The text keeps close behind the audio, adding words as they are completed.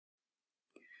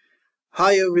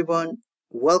Hi everyone,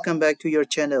 welcome back to your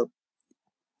channel.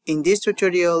 In this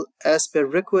tutorial, as per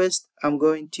request, I'm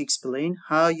going to explain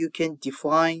how you can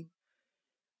define,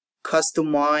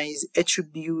 customize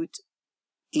attribute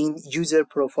in user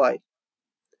profile.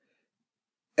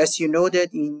 As you know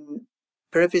that in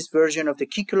previous version of the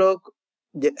Keycloak,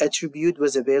 the attribute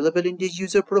was available in this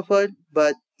user profile,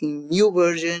 but in new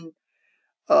version,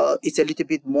 it's a little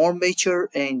bit more mature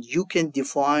and you can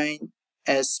define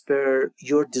as per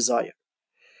your desire.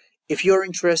 If you're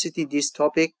interested in this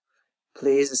topic,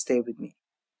 please stay with me.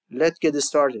 Let's get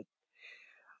started.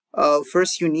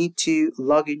 First, you need to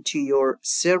log into your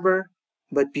server,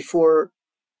 but before,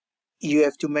 you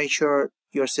have to make sure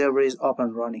your server is up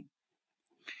and running.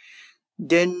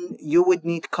 Then you would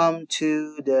need to come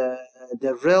to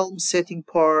the realm setting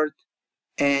part,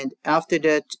 and after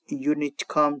that, you need to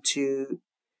come to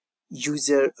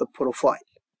user profile.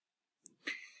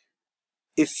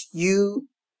 If you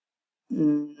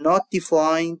not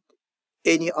defined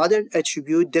any other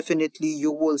attribute, definitely you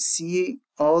will see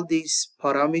all these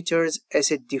parameters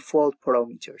as a default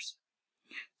parameters.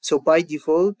 So by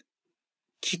default,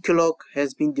 Keycloak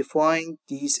has been defined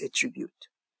this attribute.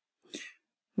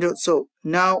 So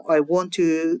now I want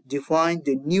to define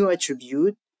the new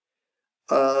attribute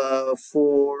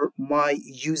for my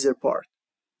user part.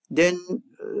 Then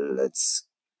let's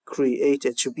create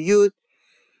attribute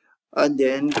and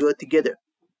then go together.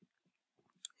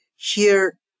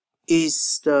 Here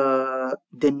is the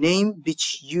name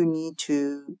which you need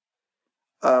to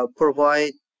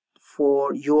provide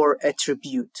for your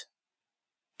attribute,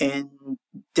 and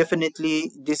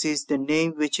definitely this is the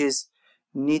name which is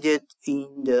needed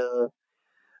in the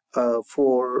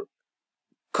for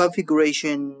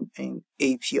configuration and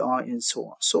API and so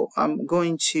on. So I'm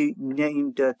going to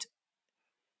name that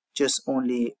just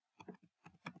only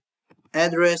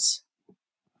address,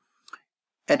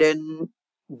 and then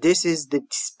this is the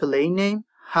display name,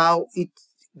 how it's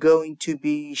going to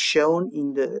be shown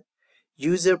in the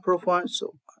user profile.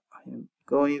 So I'm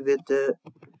going with the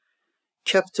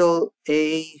capital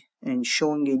A and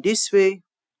showing it this way.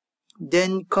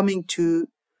 Then coming to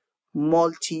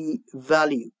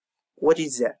multi-value. What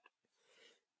is that?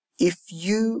 If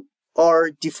you are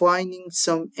defining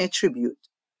some attribute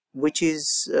which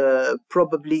is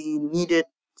probably needed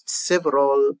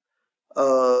several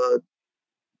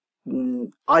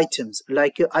items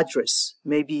like address,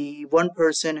 maybe one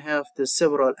person have the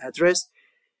several address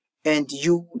and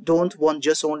you don't want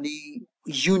just only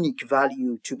unique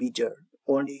value to be there,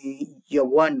 only your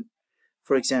one,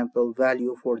 for example,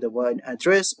 value for the one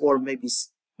address, or maybe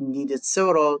needed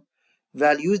several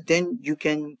values, then you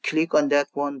can click on that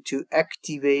one to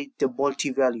activate the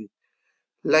multi-value.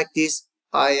 Like this,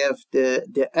 I have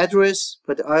the address,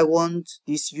 but I want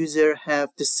this user have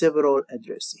the several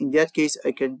address. In that case,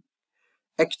 I can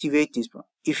activate this one.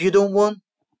 If you don't want,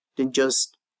 then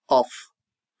just off.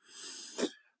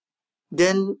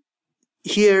 Then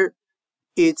here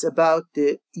it's about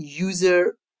the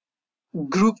user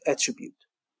group attribute.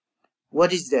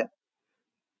 What is that?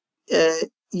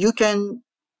 You can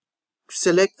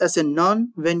select as a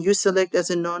none. When you select as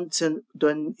a none,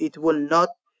 then it will not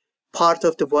part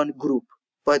of the one group.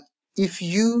 But if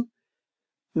you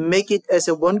make it as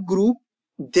a one group,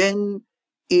 then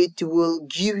it will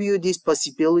give you this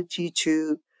possibility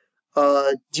to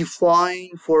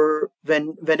define for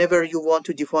whenever you want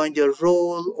to define the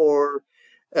role, or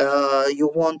you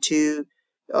want to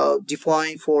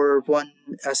define for one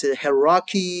as a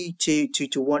hierarchy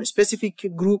to one specific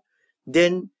group,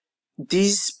 then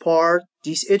this part,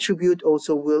 this attribute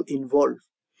also will involve.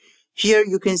 Here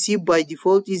you can see by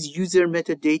default is user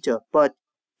metadata, but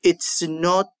it's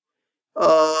not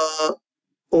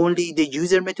only the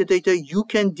user metadata. You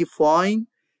can define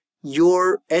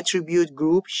your attribute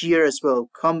group here as well.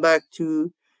 Come back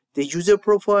to the user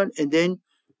profile and then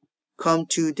come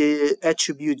to the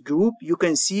attribute group. You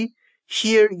can see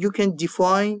here you can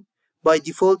define, by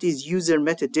default is user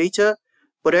metadata,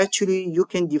 but actually you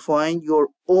can define your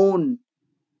own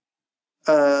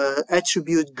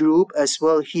attribute group as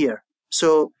well here.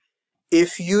 So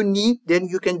if you need, then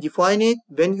you can define it.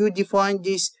 When you define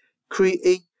this,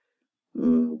 create,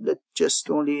 let's just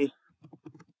only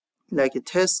like a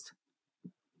test.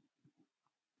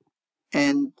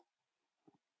 And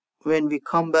when we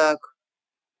come back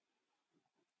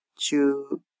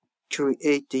to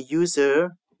create the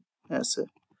user as a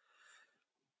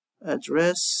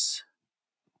address,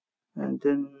 and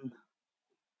then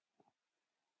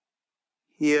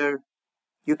here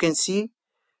you can see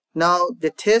now the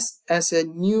test as a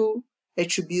new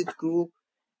attribute group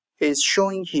is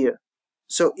showing here.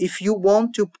 So if you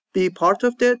want to be part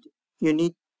of that, you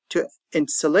need and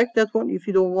select that one. If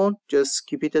you don't want, just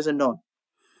keep it as a none.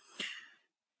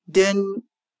 Then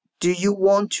do you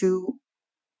want to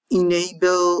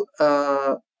enable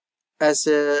as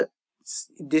a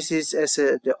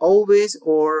the always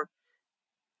or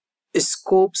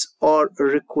scopes or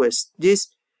request? This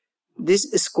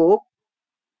scope,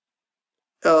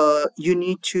 you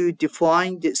need to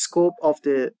define the scope of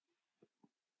the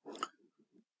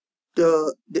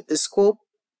scope.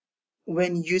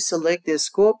 When you select the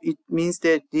scope, it means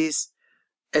that this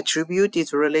attribute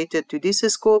is related to this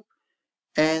scope,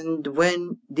 and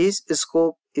when this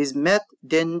scope is met,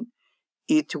 then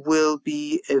it will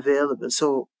be available.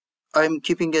 So I'm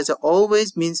keeping as a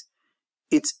always, means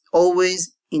it's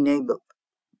always enabled.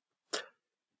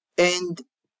 And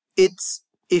it's,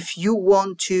 if you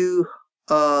want to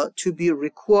be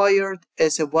required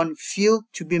as a one field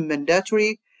to be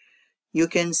mandatory, you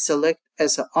can select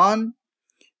as a on.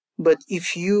 But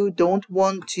if you don't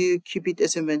want to keep it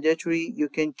as a mandatory, you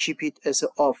can keep it as a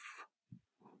off.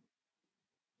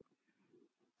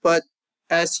 But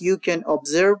as you can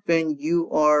observe, when you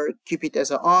are keep it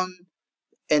as a on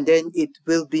and then it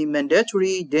will be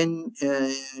mandatory, then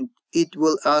it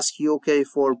will ask you, okay,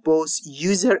 for both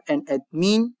user and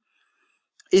admin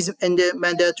is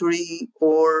mandatory,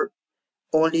 or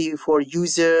only for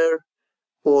user,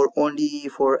 or only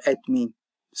for admin.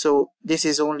 So this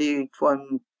is only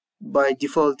from by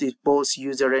default is both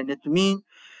user and admin.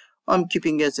 I'm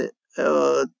keeping as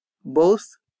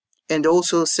both. And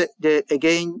also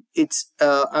again, it's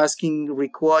asking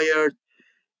required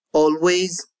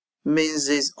always, means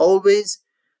is always.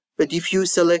 But if you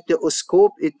select the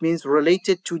scope, it means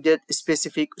related to that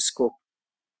specific scope.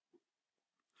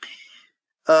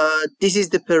 This is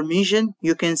the permission.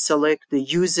 You can select the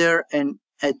user and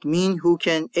admin who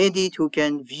can edit, who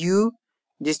can view.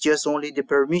 This just only the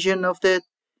permission of that.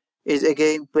 Is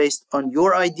again based on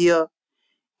your idea.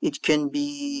 It can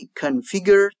be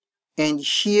configured. And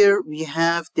here we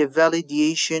have the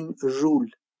validation rule.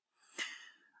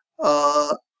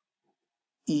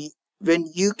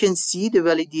 When you can see the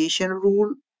validation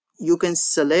rule, you can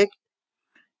select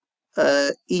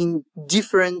in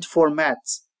different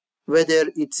formats, whether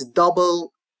it's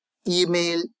double,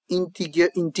 email,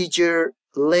 integer,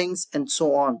 length, and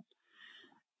so on.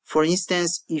 For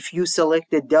instance, if you select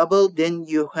the double, then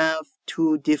you have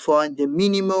to define the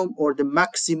minimum or the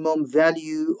maximum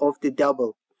value of the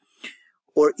double.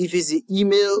 Or if it's an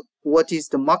email, what is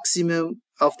the maximum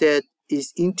of that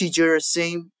is integer,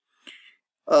 same.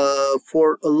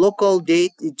 For a local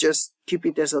date, it just keep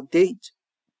it as a date.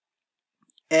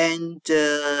 And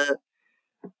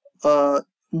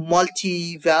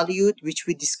multi-valued, which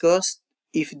we discussed,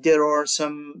 if there are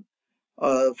some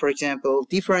for example,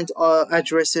 different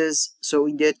addresses. So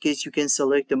in that case, you can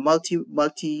select the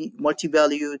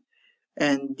multi-valued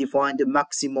and define the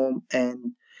maximum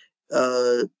and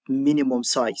minimum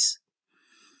size.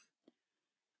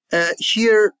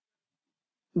 Here,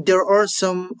 there are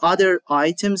some other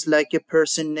items like a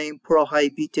person name,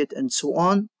 prohibited, and so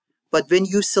on. But when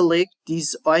you select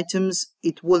these items,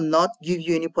 it will not give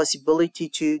you any possibility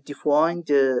to define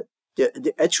the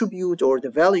attribute or the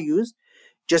values.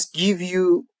 Just give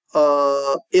you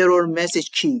error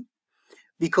message key,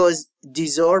 because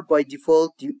these are by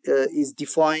default is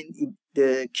defined in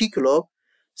the Keycloak.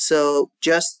 So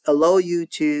just allow you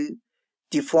to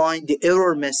define the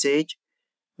error message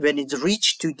when it's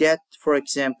reached to that, for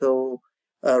example,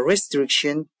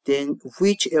 restriction, then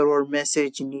which error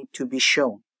message need to be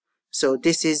shown. So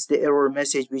this is the error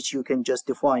message which you can just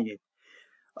define it.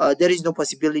 There is no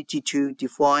possibility to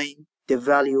define the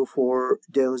value for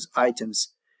those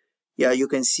items. Yeah, you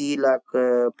can see like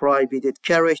prohibited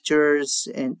characters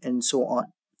and so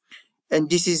on. And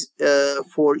this is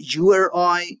for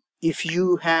URI. If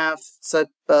you have such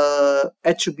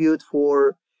attribute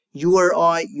for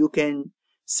URI, you can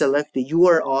select the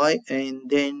URI, and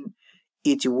then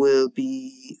it will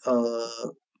be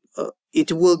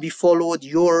followed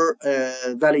your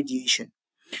validation.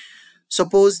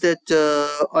 Suppose that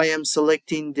I am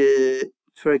selecting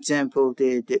for example,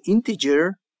 the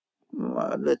integer.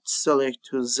 Let's select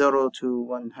to 0 to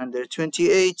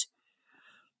 128.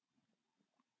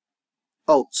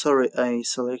 Oh, sorry, I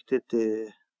selected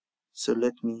so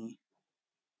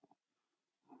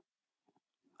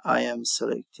I am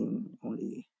selecting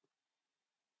only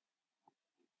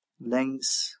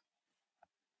length.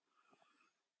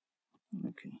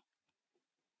 Okay.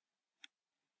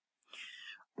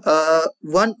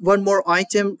 One more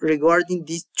item regarding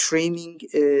this trimming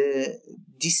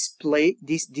display,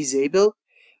 this disable.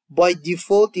 By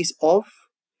default is off,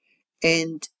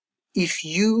 and if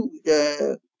you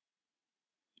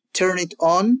turn it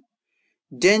on,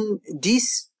 then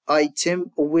this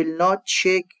item will not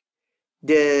check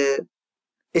the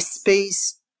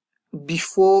space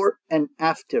before and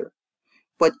after.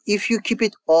 But if you keep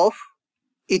it off,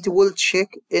 it will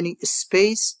check any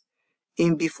space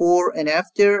in before and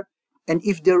after. And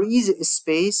if there is a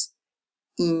space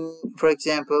in, for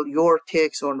example, your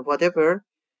text or whatever,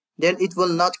 then it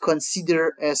will not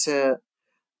consider as a,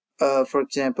 for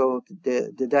example,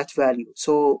 that value.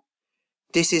 So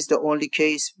this is the only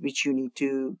case which you need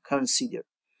to consider.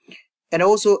 And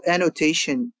also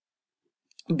annotation,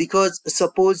 because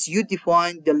suppose you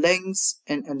define the lengths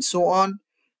and so on,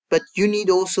 but you need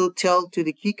also tell to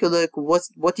the Keycloak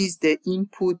what is the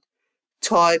input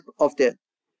type of that.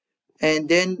 And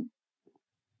then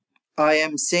I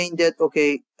am saying that,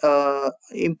 okay,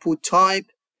 input type,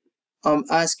 I'm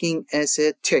asking as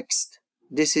a text.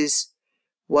 This is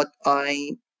what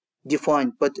I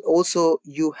defined. But also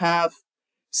you have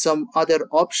some other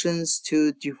options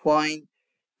to define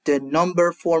the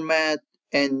number format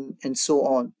and so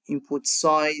on, input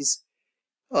size,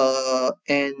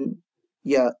 and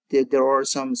yeah, there are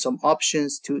some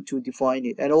options to define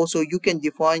it. And also you can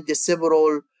define the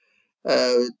several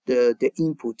the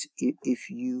input if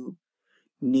you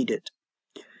need it.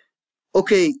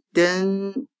 Okay,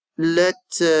 then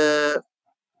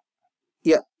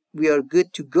yeah, we are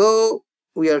good to go.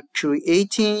 We are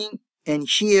creating, and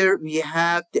here we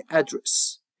have the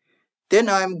address. Then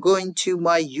I'm going to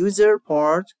my user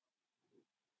part,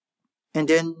 and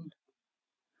then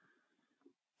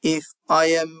if I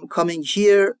am coming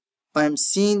here, I'm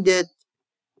seeing that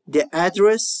the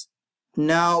address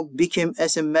now became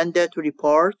as a mandatory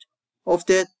part of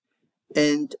that,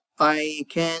 and I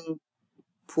can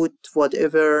put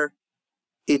whatever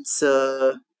it's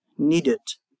needed.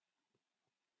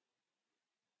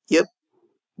 Yep,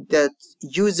 that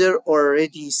user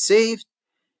already saved,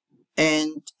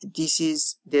 and this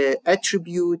is the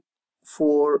attribute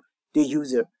for the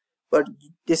user. But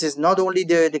this is not only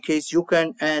the case, you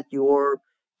can add your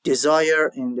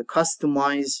desire and the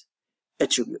customize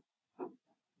attribute.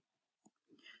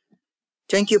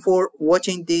 Thank you for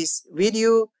watching this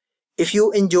video. If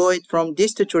you enjoyed from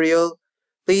this tutorial,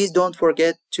 please don't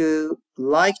forget to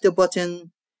like the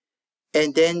button,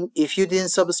 and then if you didn't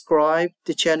subscribe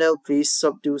the channel, please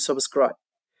do subscribe.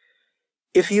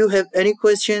 If you have any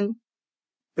question,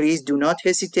 please do not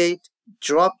hesitate.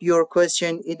 Drop your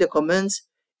question in the comments,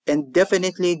 and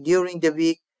definitely during the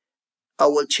week I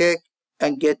will check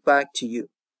and get back to you.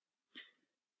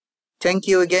 Thank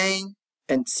you again,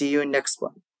 and see you next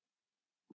one.